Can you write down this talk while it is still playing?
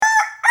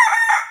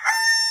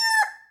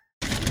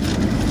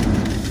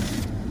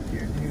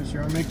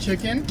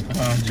McChicken.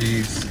 Oh,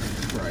 jeez.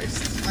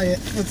 Christ.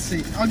 Let's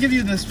see. I'll give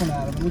you this one,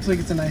 Adam. It looks like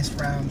it's a nice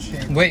round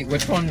shape. Wait,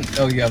 which one?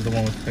 Oh, you have the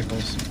one with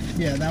pickles.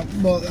 Yeah,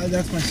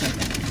 that's my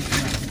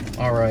second.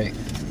 All right.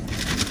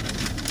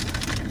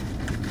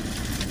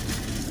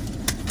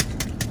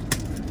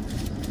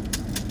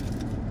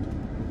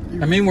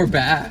 I mean, we're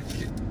back.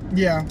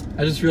 Yeah.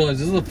 I just realized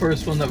this is the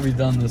first one that we've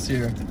done this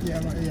year.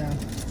 Yeah.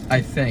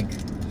 I think.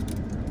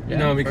 Yeah,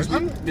 No, because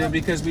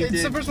it's we the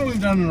did. first one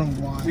we've done in a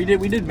while. We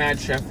did Mad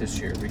Chef this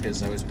year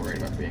because I was worried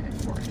about being in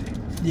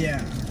quarantine.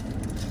 Yeah.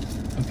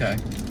 Okay.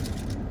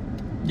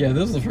 Yeah,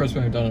 this is the first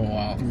one we've done in a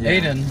while. Yeah.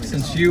 Aiden,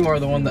 since you are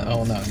the one that...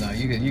 Oh, no,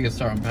 you can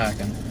start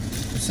unpacking.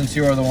 Since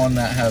you are the one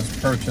that has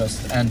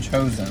purchased and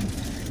chosen,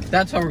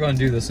 that's how we're going to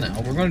do this now.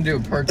 We're going to do a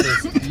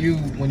purchase.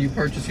 When you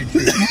purchase, you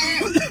choose.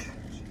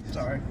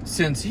 Sorry.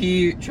 Since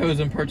he chose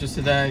and purchased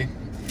today,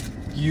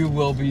 you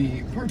will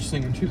be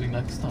purchasing and choosing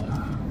next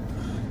time.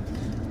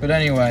 But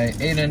anyway,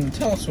 Aiden,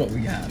 tell us what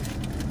we have.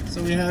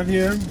 So we have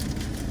here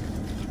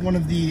one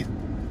of the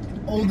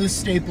oldest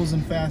staples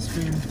in fast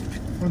food,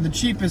 one of the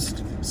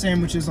cheapest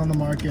sandwiches on the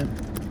market,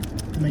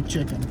 the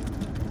McChicken.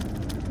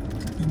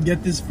 You can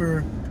get this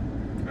for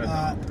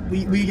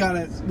we got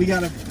it.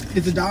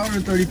 It's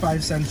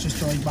 $1.35 just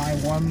to like buy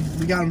one.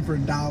 We got them for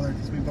 $1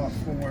 because we bought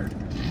 4.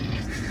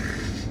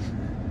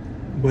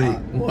 Wait,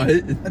 what?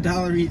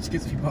 $1 each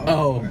gets me both.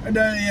 Oh.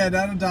 No, yeah,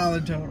 not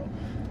 $1 total.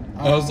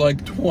 That was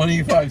like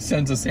 25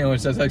 cents a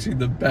sandwich. That's actually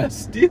the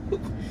best deal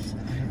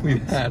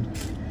we've had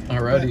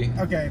already.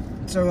 But, okay,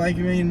 so like, I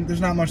mean,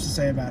 there's not much to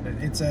say about it.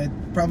 It's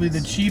probably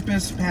the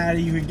cheapest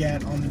patty you could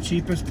get on the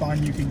cheapest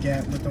bun you could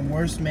get with the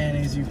worst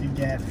mayonnaise you could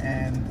get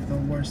and the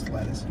worst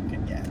lettuce you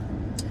could get.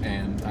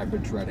 And I've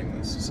been dreading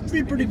this since It'd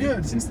be pretty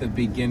good. Since the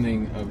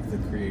beginning of the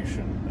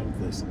creation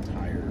of this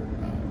entire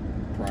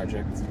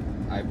project.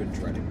 I've been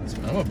dreading this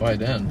one. I'm gonna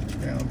bite in.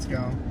 Yeah, let's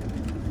go.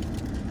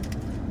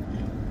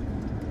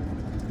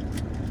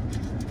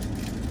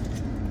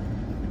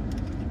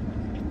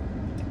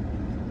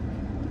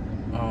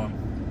 Oh,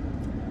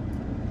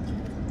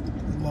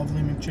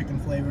 Lovely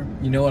McChicken flavor.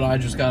 you know what I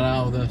just got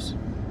out of this?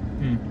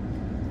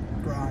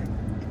 Dry.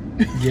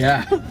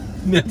 Yeah,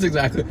 that's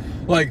exactly.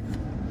 Like,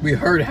 we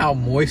heard how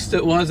moist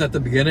it was at the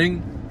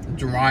beginning.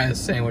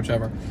 Driest sandwich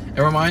ever.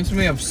 It reminds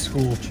me of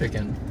school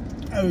chicken.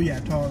 Oh yeah,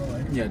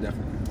 totally. Yeah,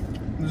 definitely.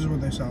 This is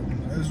what they sell.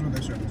 This is what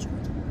they serve in school.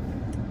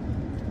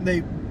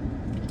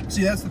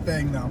 See, that's the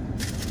thing though.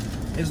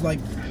 Is like,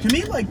 to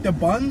me, like the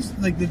buns,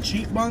 like the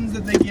cheap buns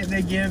that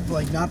they give,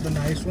 like not the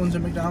nice ones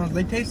at McDonald's,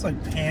 they taste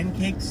like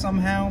pancakes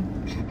somehow.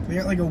 They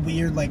got like a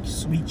weird, like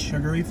sweet,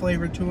 sugary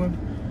flavor to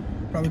them.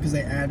 Probably because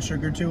they add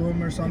sugar to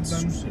them or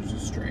something. It's a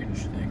strange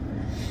thing.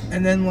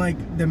 And then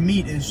like the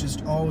meat is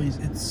just always,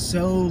 it's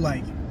so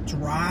like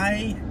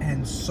dry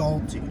and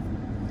salty.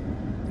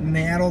 And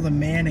they add all the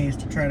mayonnaise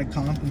to try to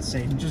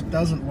compensate, and it just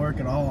doesn't work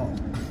at all.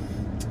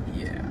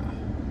 Yeah.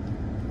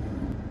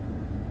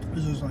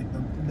 This is like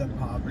the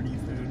poverty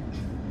food.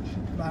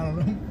 I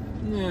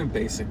don't know. Yeah,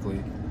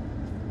 basically.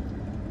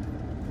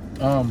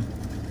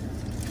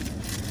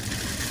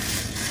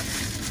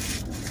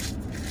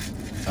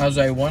 As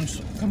a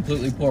once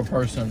completely poor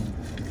person,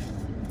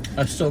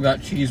 I still got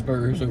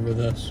cheeseburgers over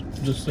this,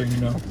 just so you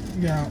know.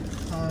 Yeah.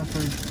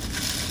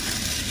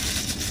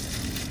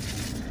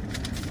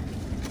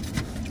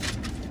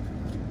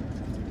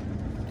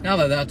 Now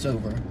that that's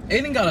over,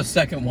 Aiden got a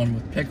second one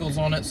with pickles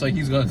on it, so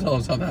he's gonna tell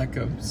us how that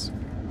goes.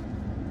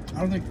 I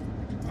don't think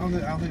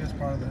that's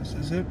part of this,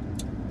 is it?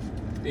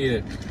 Eat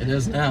it. It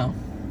is now.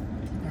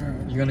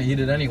 Alright. You're gonna eat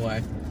it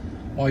anyway.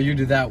 While you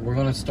do that, we're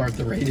gonna start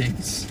the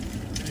ratings.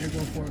 Here, go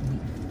for it.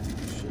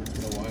 Shit, it's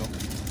been a while.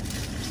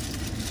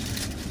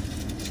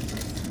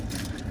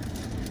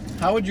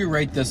 How would you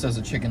rate this as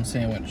a chicken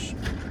sandwich,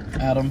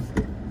 Adam?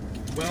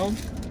 Well,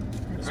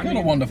 Scale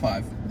of 1 to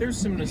 5. there's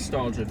some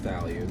nostalgia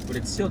value, but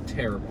it's still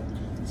terrible.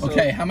 So,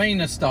 Okay, how many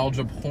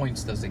nostalgia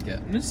points does it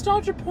get?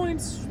 nostalgia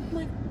points,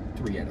 like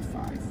 3 out of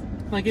 5.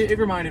 Like it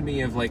reminded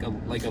me of like a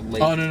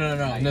late. Oh,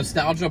 no.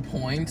 Nostalgia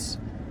points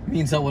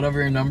means that whatever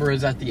your number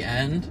is at the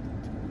end,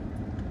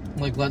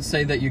 like let's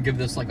say that you give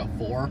this like a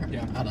 4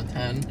 out of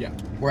 10. Yeah.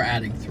 We're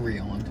adding 3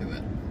 onto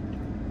it.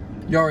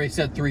 You already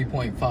said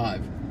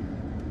 3.5.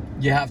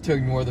 You have to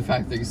ignore the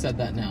fact that you said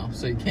that now,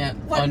 so you can't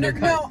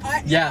undercut. No,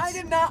 I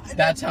did not.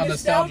 That's how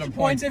nostalgia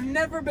points have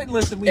never been.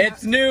 Listen,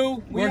 It's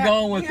new. We're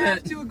going with it. We have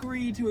it. to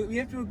agree to it. We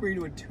have to agree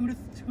to a 2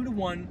 to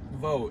 1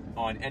 vote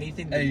on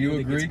anything that Hey, you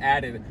gets agree?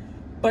 added.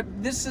 But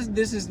this is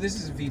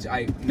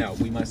veto. No,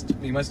 we must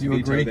You veto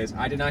agree? this.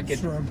 I did not get.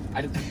 Sure.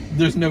 I did.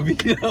 There's no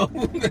veto.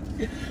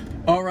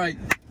 All right.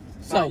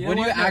 So, You know what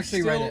do you what? No,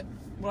 actually still- rate it?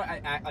 Well,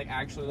 I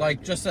actually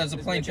Like just as a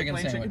Is plain it chicken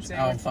sandwich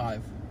out of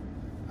 5.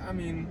 I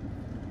mean,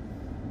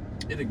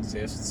 it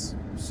exists,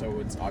 so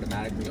it's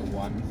automatically a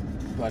 1.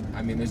 But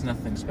I mean, there's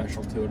nothing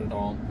special to it at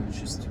all. It's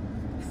just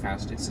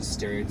fast. It's a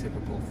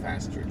stereotypical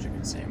fast food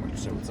chicken sandwich,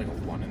 so it's like a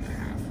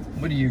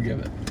 1.5. What do you give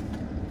it?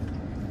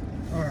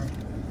 Alright.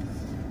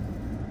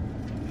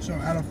 So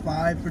out of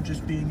 5 for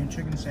just being a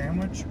chicken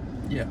sandwich,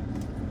 Yeah.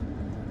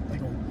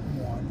 like a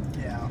 1.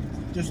 Yeah.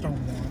 Just a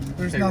 1.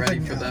 There's Okay, ready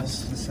nothing for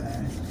else to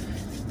say.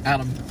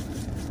 Adam,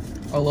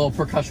 our little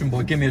percussion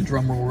boy, give me a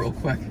drum roll real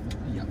quick.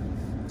 Yeah.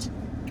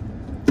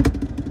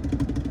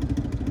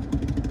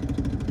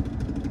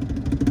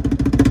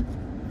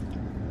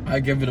 I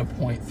give it a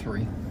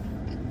 0.3.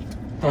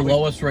 The Are we-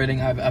 lowest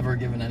rating I've ever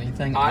given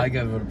anything. I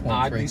give it a 0.3.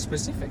 Oddly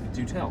specific.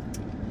 Do tell.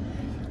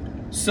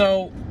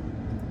 So,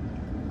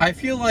 I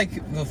feel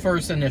like the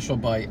first initial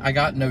bite, I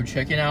got no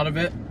chicken out of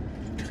it.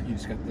 You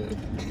just got the.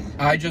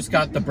 I just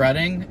got the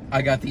breading,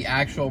 I got the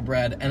actual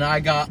bread, and I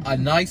got a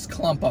nice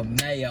clump of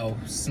mayo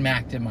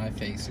smacked in my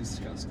face. It's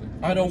disgusting.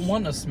 I don't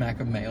want a smack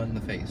of mayo in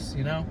the face,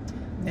 you know?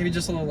 Maybe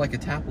just a little, like a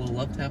tap, a little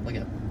love tap, like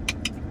a...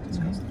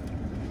 Disgusting.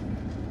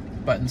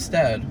 But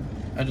instead,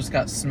 I just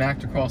got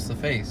smacked across the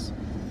face.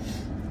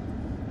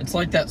 It's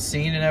like that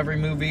scene in every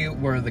movie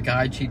where the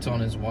guy cheats on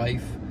his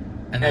wife,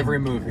 and then Every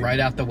movie. right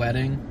at the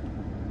wedding,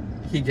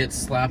 he gets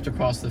slapped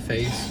across the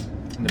face.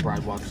 And the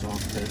bride walks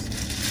off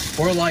pissed.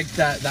 Or like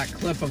that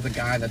clip of the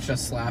guy that's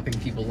just slapping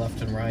people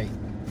left and right.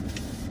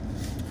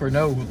 For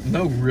no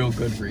real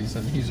good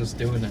reason. He's just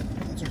doing it.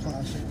 That's a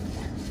classic.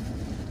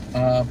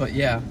 But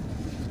yeah.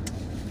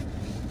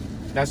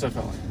 That's what I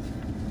felt like.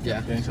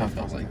 Yeah, Getting that's what I tough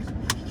felt like.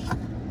 like.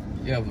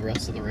 You have the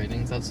rest of the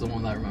ratings. That's the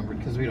one that I remembered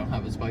because we don't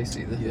have a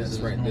spicy. Yeah, that's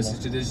right. This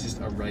is just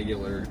a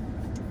regular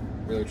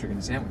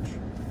chicken sandwich.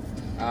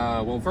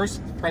 Well,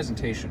 first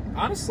presentation.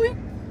 Honestly,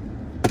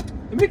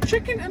 the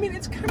McChicken. I mean,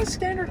 it's kind of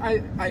standard.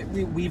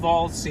 We've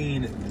all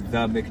seen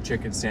the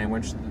McChicken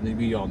sandwich.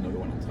 We all know the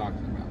one I'm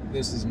talking about.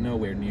 This is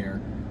nowhere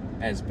near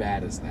as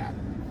bad as that.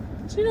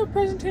 So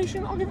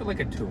presentation. I'll give it like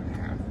a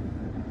 2.5.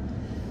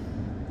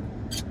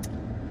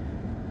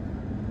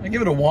 I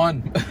give it a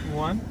 1.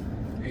 1.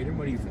 Aiden,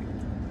 what do you think?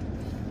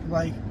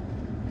 Like,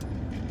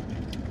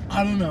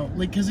 I don't know,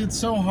 like, because it's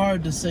so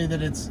hard to say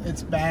that it's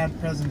bad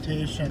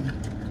presentation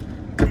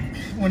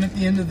when at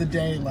the end of the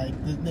day, like,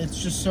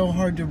 it's just so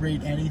hard to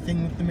rate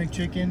anything with the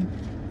McChicken,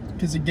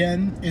 because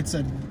again, it's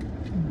a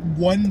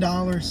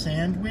 $1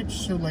 sandwich,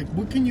 so like,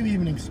 what can you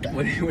even expect?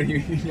 What do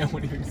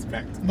you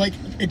expect? Like,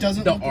 it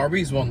doesn't The look-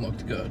 Arby's one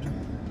looked good.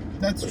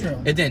 That's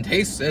true. It didn't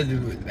taste.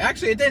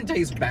 Actually, it didn't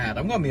taste bad.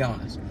 I'm gonna be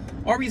honest.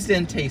 Arby's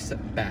didn't taste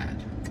bad.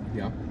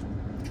 Yeah.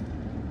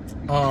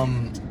 I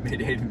Made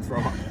Aiden throw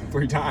up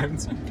 3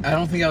 times.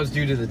 don't think that was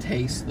due to the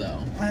taste though.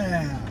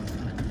 Yeah,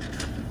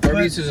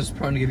 Arby's is just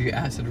prone to give you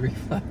acid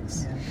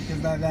reflux.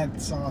 because that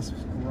sauce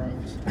was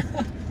gross.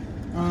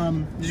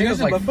 Did you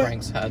guys like but-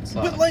 Frank's head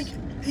sauce? But like,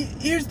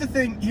 here's the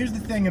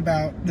thing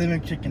about the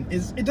McChicken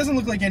is it doesn't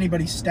look like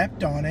anybody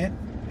stepped on it,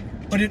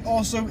 but it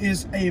also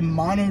is a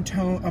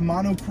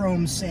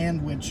monochrome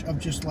sandwich of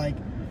just like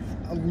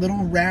a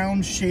little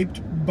round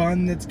shaped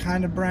bun that's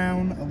kind of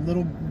brown, a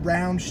little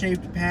round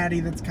shaped patty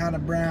that's kind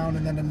of brown,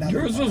 and then another.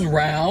 Yours bun. was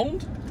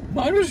round.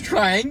 Mine was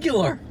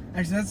triangular.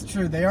 Actually, that's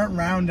true. They aren't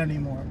round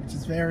anymore, which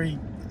is very.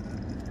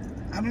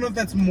 I don't know if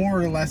that's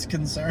more or less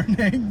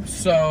concerning.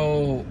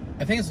 So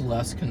I think it's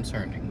less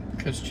concerning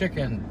because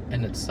chicken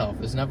in itself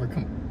is never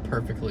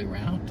perfectly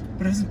round.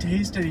 But it doesn't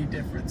taste any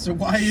different. So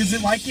why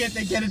can't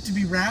they get it to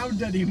be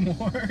round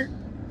anymore?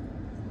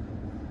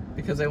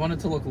 Because they want it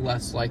to look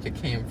less like it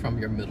came from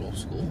your middle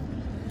school.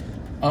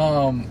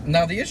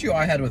 Now the issue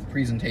I had with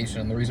presentation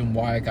and the reason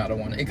why I got a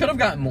 1, it could have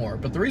gotten more,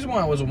 but the reason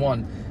why I was a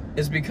 1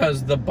 is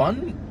because the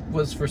bun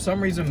was for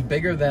some reason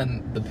bigger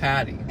than the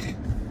patty.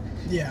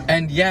 Yeah.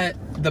 And yet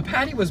the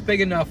patty was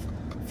big enough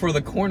for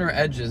the corner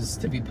edges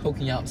to be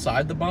poking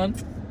outside the bun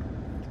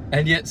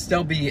and yet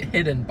still be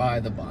hidden by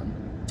the bun.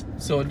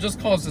 So it just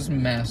causes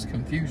mass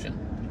confusion.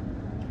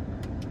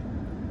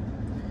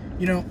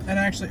 And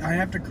actually, I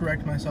have to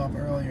correct myself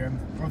earlier.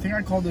 I think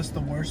I called this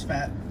the worst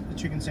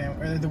chicken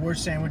sandwich, or the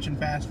worst sandwich in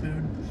fast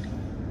food.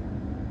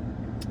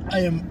 I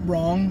am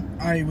wrong.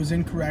 I was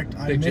incorrect.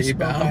 I Big J misspoke.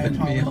 My Balvin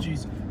meal.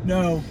 apologies.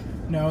 No,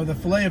 the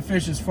fillet of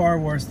fish is far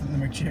worse than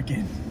the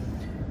McChicken.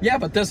 Yeah,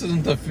 but this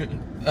isn't the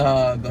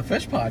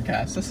fish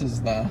podcast. This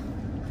is the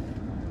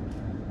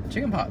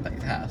chicken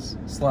podcast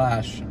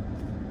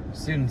 /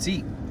 students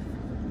eat.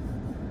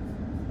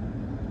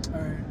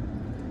 All right.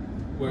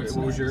 What What's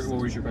was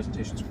next? your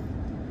presentation score?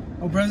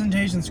 Oh,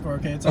 presentation score.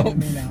 Okay, it's on to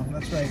me now.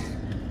 That's right.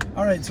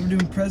 All right, so we're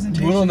doing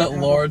presentation. You went on that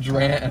out large of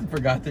rant 5. and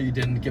forgot that you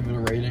didn't give it a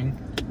rating.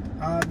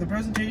 The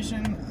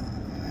presentation,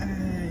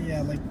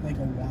 yeah, like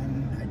a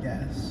 1, I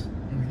guess.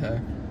 Okay.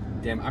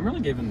 Damn, I'm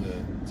really giving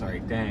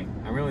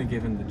I'm really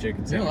giving the chicken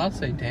You're sandwich. allowed to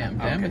say damn.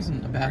 Damn Okay.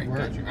 isn't a bad Alright,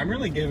 word. gotcha. I'm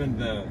really giving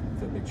the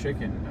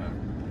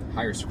McChicken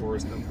higher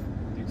scores than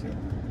you two.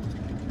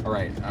 All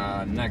right,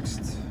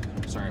 next.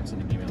 Sorry, I'm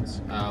sending emails.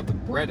 The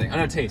breading. Oh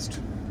no, taste.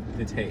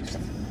 The taste.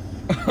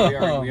 We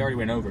already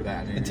went over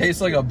that. It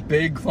tastes like a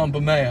big clump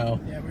of mayo.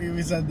 Yeah,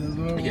 we said this.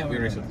 Yeah, we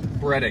already said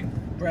breading.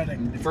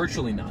 Breading.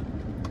 Virtually none.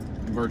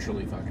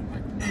 Virtually fucking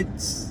like none.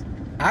 It's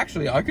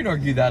Actually, I could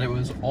argue that it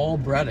was all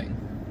breading.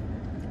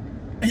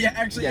 yeah.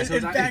 Actually, Yeah, so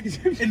in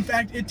it's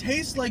fact, it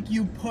tastes like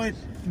you put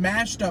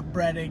mashed up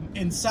breading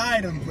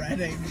inside of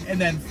breading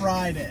and then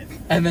fried it.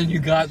 And then you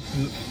got,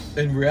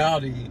 in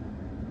reality,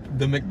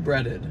 the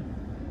McBreaded.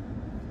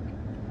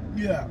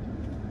 Yeah.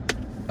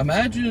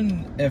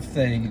 Imagine if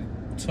they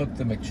took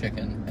the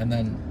McChicken and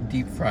then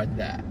deep fried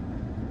that.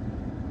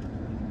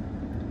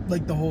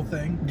 Like the whole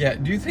thing. Yeah,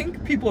 do you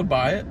think people would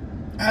buy it?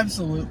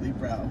 Absolutely,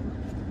 bro.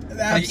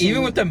 Like,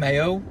 even with the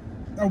mayo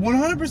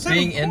 100%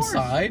 being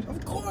inside?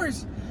 Of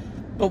course.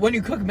 But when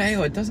you cook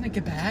mayo, doesn't it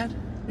get bad?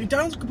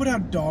 McDonald's could put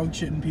out dog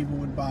shit and people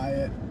would buy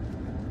it.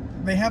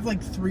 They have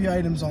like 3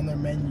 items on their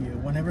menu.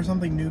 Whenever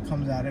something new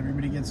comes out,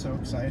 everybody gets so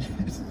excited.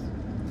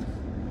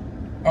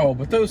 Oh,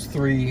 but those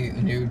 3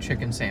 new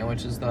chicken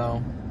sandwiches,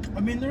 though, I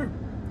mean, they're...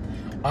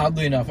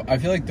 oddly enough, I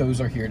feel like those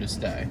are here to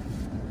stay.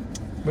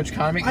 Which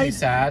kind of makes me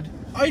sad.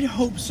 I'd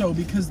hope so,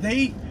 because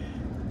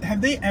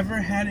have they ever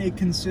had a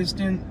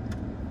consistent,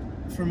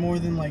 for more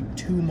than like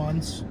 2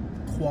 months,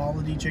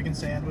 quality chicken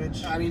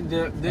sandwich? I mean,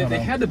 they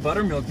had the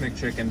buttermilk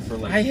McChicken for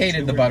like. I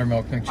hated the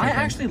buttermilk McChicken. I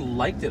actually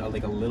liked it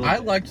like a little. I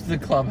liked the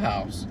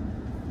Clubhouse.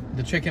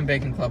 The Chicken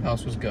Bacon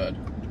Clubhouse was good.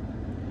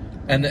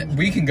 And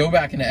we can go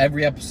back into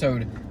every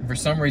episode. For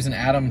some reason,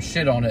 Adam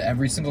shit on it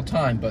every single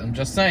time, but I'm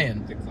just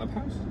saying. The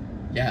Clubhouse?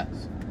 Yes.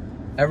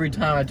 Every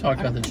time I talked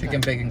about the don't think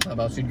Chicken Bacon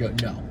Clubhouse, you'd go,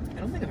 no. I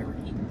don't think I've ever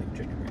eaten the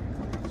Chicken Bacon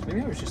Clubhouse.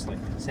 Maybe I was just like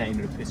saying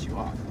it to piss you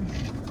off.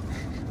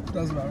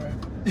 That's about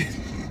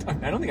right.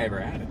 I don't think I ever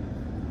had it.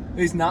 At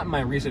least not in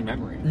my recent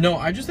memory. No,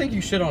 I just think you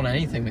shit on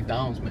anything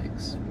McDonald's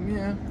makes.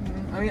 Yeah.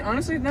 I mean,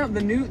 honestly, no.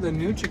 The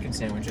new chicken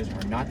sandwiches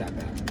are not that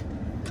bad.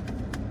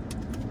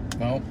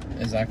 Well,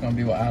 is that going to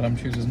be what Adam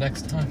chooses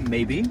next time?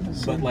 Maybe,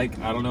 but like,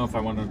 I don't know if I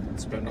want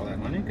to spend all that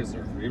money because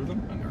there are 3 of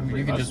them. And there are 3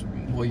 You of could us.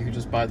 you could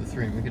just buy the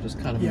 3 and we could just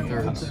cut them Yeah, in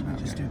we'll thirds. have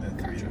to just do that.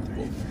 Gotcha.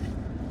 Cool.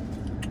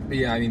 But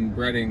yeah, I mean,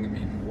 breading. I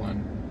mean, 1.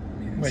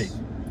 I mean, Wait,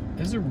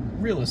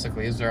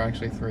 is there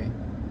actually 3?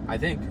 I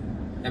think.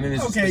 I mean,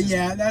 this Okay, is,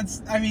 yeah,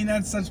 that's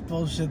such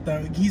bullshit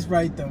though. He's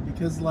right though,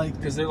 because like,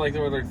 because there are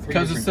 3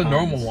 Because it's the different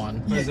normal kinds.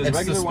 one. Yeah, There's it's the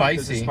regular one,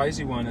 there's spicy.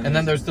 spicy one, And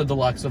then there's the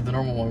deluxe of the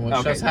normal one, which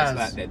okay, just that's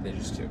has. that. There's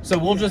just 2. So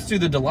we'll just do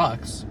the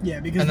deluxe. yeah,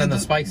 because And then the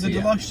spicy, the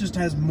yeah. deluxe just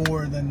has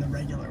more than the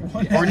regular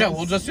one. Or no, has.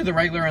 we'll just do the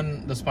regular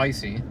and the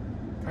spicy.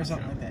 or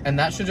something like that. And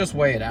that should just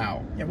weigh it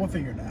out. Yeah, we'll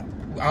figure it out.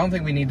 I don't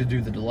think we need to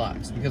do the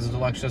deluxe because the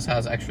deluxe just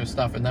has extra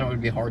stuff, and then it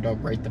would be hard to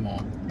rate them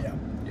all. Yeah.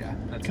 Yeah.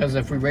 That's Because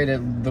if we rate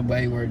it the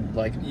way we're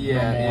like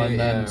Yeah, normal yeah, and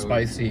then yeah,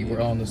 spicy, yeah.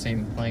 we're all on the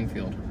same playing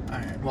field. All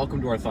right. Welcome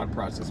to our thought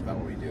process about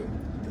what we do.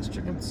 This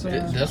chicken. Let's,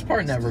 This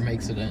part never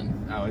makes it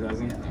in. Oh, it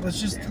doesn't.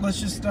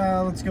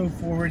 Oh, let's go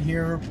forward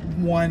here.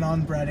 1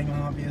 on breading,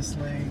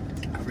 obviously.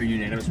 Are you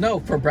unanimous?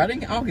 No, for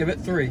breading, I'll give it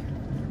 3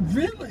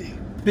 Really?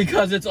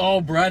 because it's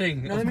all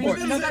breading. No, of that means,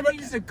 course. no, that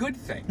means it's a good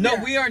thing. No,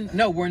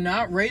 Yeah. we're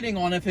not rating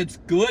on if it's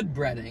good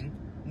breading.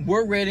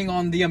 We're rating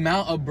on the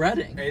amount of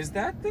breading. Is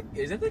that the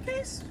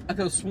case? I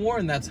could have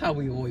sworn that's how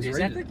we always Is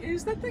rate that it. the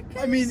case?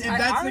 I mean, if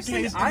that's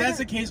honestly,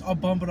 the case, I'll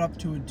bump it up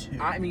to a 2.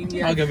 I mean,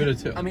 yeah. I'll give it a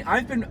 2. I mean,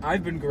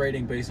 I've been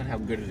grading based on how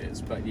good it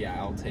is, but yeah,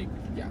 I'll take.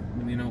 Yeah,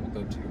 you know,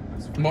 we'll go 2.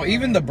 That's fine. Well,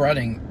 even the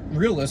breading,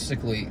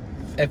 realistically,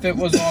 if it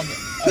was on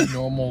a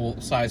normal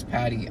size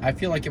patty, I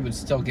feel like it would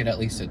still get at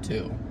least a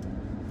 2.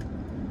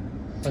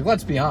 Like,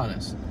 let's be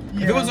honest.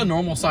 If it was Yeah. a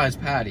normal size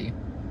patty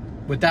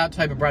with that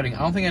type of breading, I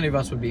don't think any of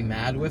us would be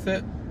mad with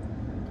it.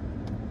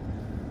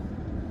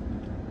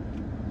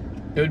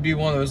 It would be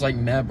one of those like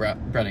meh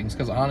breadings,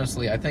 because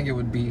honestly, I think it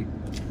would be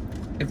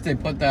if they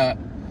put that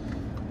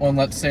on,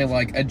 let's say,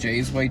 like a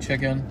Jay's Way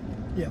chicken.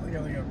 Yeah, like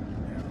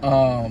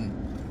a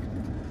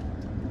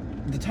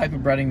The type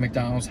of breading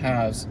McDonald's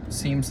has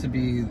seems to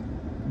be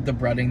the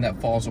breading that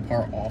falls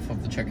apart off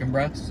of the chicken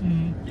breast.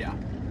 Mm-hmm. Yeah.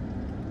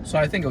 So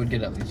I think it would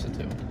get at least a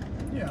 2.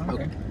 Yeah.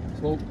 Okay.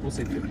 So we'll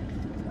say 2.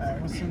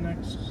 Alright, what's the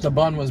next? The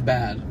bun was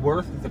bad.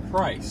 Worth the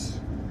price.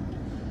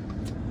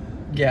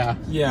 Yeah.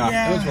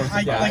 Yeah. it was worth I,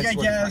 it. Yeah, like it's I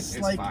worth guess,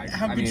 it. like It's fine.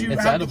 how I could mean, you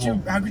it's how could edible.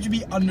 you how could you be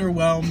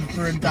underwhelmed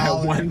for $1?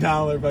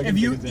 $1 fucking If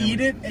you chicken eat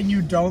sandwich. it and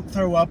you don't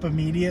throw up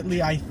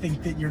immediately, I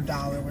think that your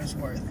 $1 was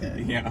worth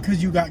it. Yeah.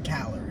 Because you got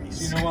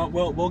calories. You know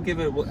what? We'll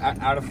give it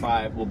out of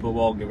 5.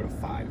 We'll give it a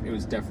 5. It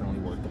was definitely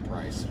worth the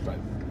price,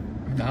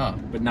 Nah.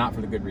 but not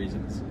for the good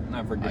reasons.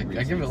 Not for good I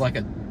reasons. give it like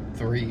a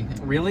 3.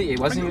 Really? It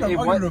wasn't. I'll It give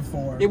was. it a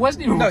 4. It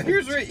wasn't even. No,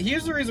 here's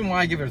the reason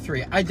why I give it a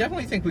 3. I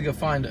definitely think we could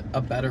find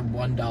a better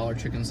 $1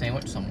 chicken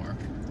sandwich somewhere.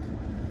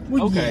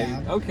 Well, Okay.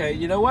 yeah. Okay.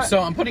 You know what? So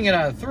I'm putting it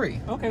at a 3.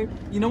 Okay.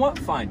 You know what?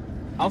 Fine.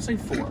 I'll say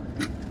 4.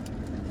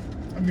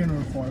 I'm gonna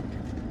a 4.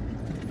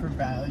 For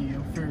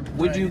value, for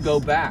Would you price. go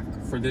back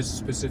for this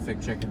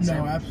specific chicken No,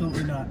 sandwich?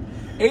 absolutely not.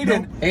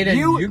 Aiden, Aiden,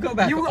 you go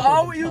back You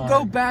all the you time.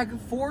 go back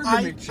for the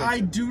I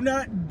McChicken. do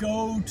not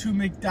go to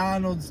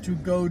McDonald's to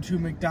go to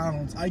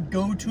McDonald's. I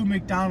go to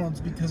McDonald's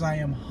because I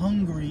am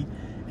hungry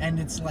and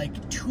it's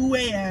like 2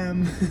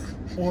 a.m.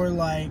 or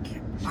like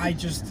I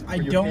Or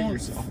you hate don't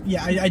yourself.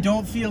 yeah, I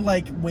don't feel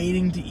like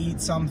waiting to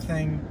eat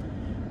something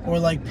or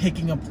like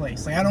picking a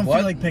place. Like I don't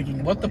feel like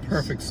picking a What the place.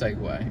 perfect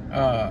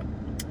segue.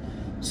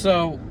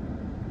 So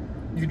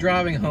you're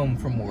driving home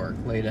from work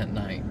late at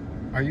night.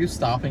 Are you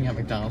stopping at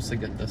McDonald's to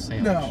get this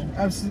sandwich? No,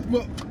 absolutely.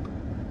 Well,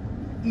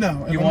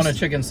 no. You want a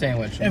chicken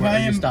sandwich. if Or I are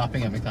you am-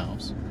 stopping at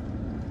McDonald's?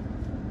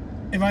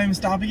 If I am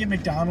stopping at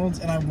McDonald's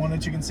and I want a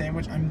chicken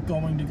sandwich, I'm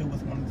going to go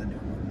with one of the new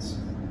ones.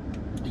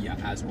 Yeah,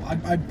 as well.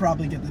 I'd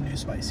probably get the new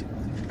spicy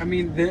one. I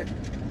mean, to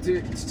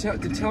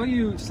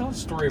tell a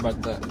story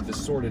about the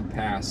sordid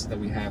past that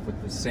we have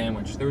with the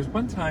sandwich. There was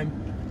one time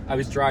I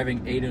was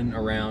driving Aiden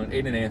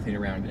and Anthony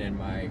around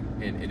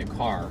in a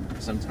car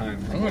sometime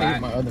I'm gonna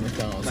get my other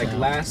McDonald's like now.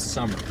 last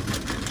summer,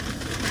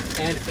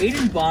 and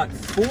Aiden bought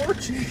 4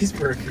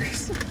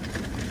 cheeseburgers,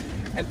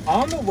 and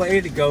on the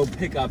way to go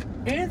pick up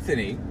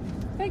Anthony,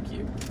 thank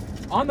you.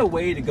 On the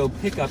way to go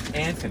pick up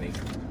Anthony,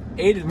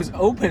 Aiden was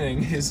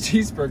opening his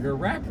cheeseburger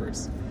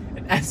wrappers.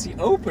 And as he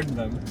opened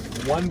them,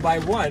 one by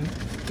one,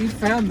 he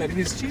found that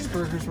his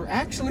cheeseburgers were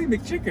actually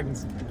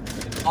McChickens.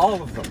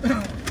 All of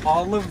them.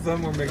 All of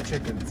them were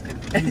McChickens.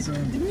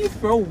 And didn't you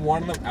throw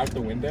one of them out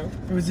the window?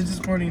 It was a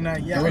disappointing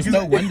night. Yeah, There was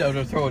no window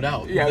to throw it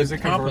out. Yeah, it was a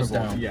The top was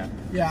convertible. down. Yeah.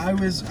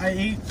 Yeah, I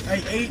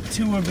ate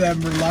 2 of them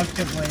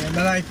reluctantly, and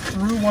then I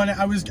threw one.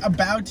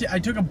 I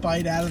took a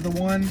bite out of the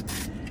one,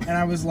 and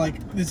I was like,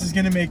 "This is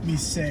gonna make me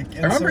sick."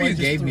 And I remember so you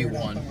just gave threw me it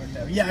out one. the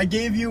window. Yeah, I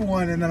gave you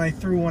one, and then I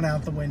threw one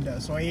out the window.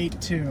 So I ate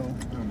 2,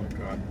 Oh my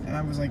god. and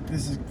I was like,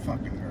 "This is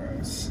fucking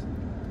gross."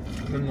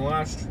 And then the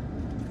last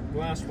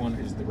one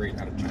is the rate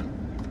out of 10.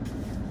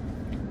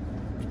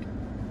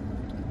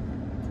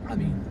 I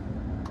mean,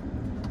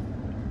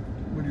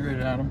 What do you rate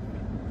it, Adam?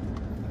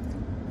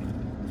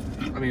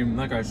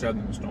 like I said,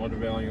 the nostalgia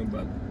value,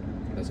 but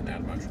it doesn't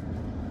add much.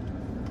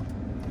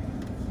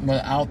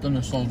 Without the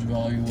nostalgia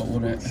value, what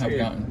would it have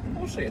gotten?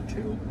 I'll say a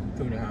 2,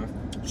 2.5.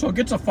 So it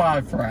gets a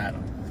 5 for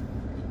Adam.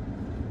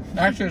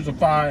 Actually, it's a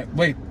 5.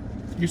 Wait,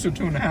 you said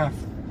 2.5.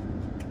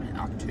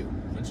 Not 2.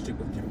 Let's stick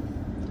with 2.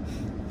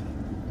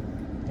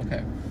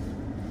 Okay.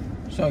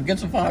 So it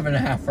gets a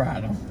 5.5 for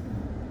Adam.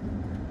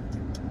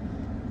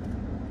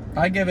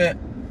 I give it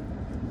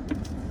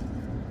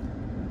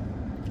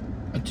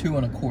a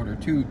 2.25,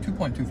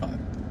 2.25.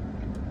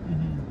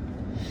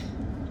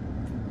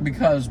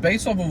 Because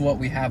based off of what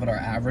we have at our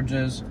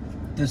averages,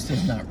 this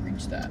does not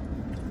reach that.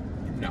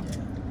 No.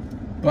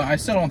 But I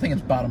still don't think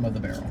it's bottom of the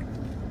barrel.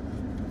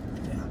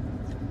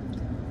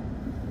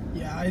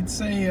 Yeah, I'd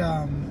say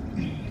I'd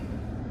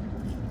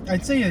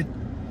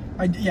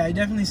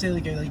definitely say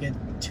like a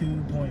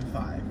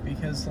 2.5,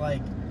 because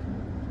like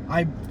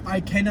I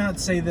cannot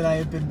say that I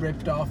have been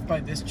ripped off by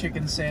this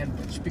chicken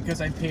sandwich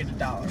because I paid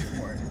 $1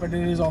 for it, but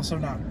it is also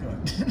not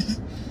good.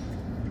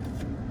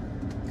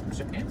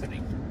 So,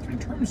 Anthony, in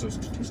terms of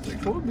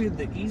statistics, what would be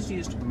the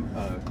easiest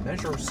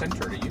measure of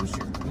center to use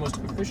here? The most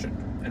efficient,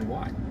 and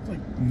why?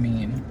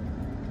 Mean.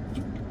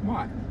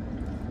 Why?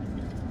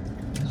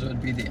 So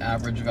it'd be the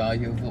average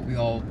value of what we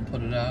all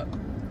put it at.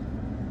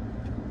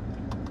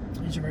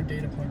 Each of our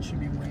data points should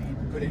be weighed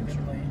Good answer.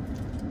 evenly.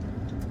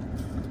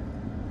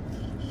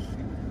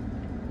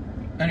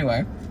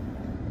 Anyway,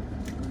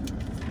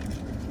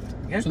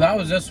 Yes. so that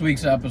was this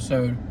week's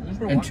episode.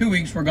 In 2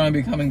 weeks, we're going to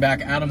be coming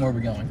back. Adam, where are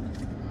we going?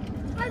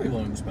 I'd be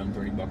willing to spend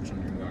 $30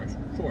 on you guys.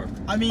 Sure.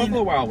 I mean-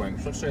 Buffalo Wild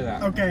Wings. Let's say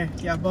that. Okay,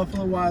 yeah,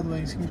 Buffalo Wild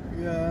Wings.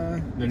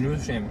 The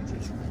newest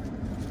sandwiches.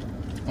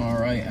 All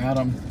right,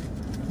 Adam.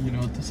 You know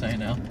what to say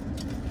now.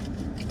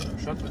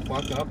 Shut the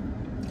fuck up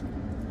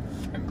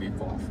and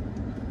beef off.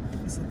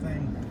 It's the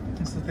thing.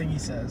 It's the thing he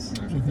says.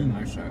 That's the thing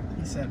I say.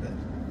 He said it.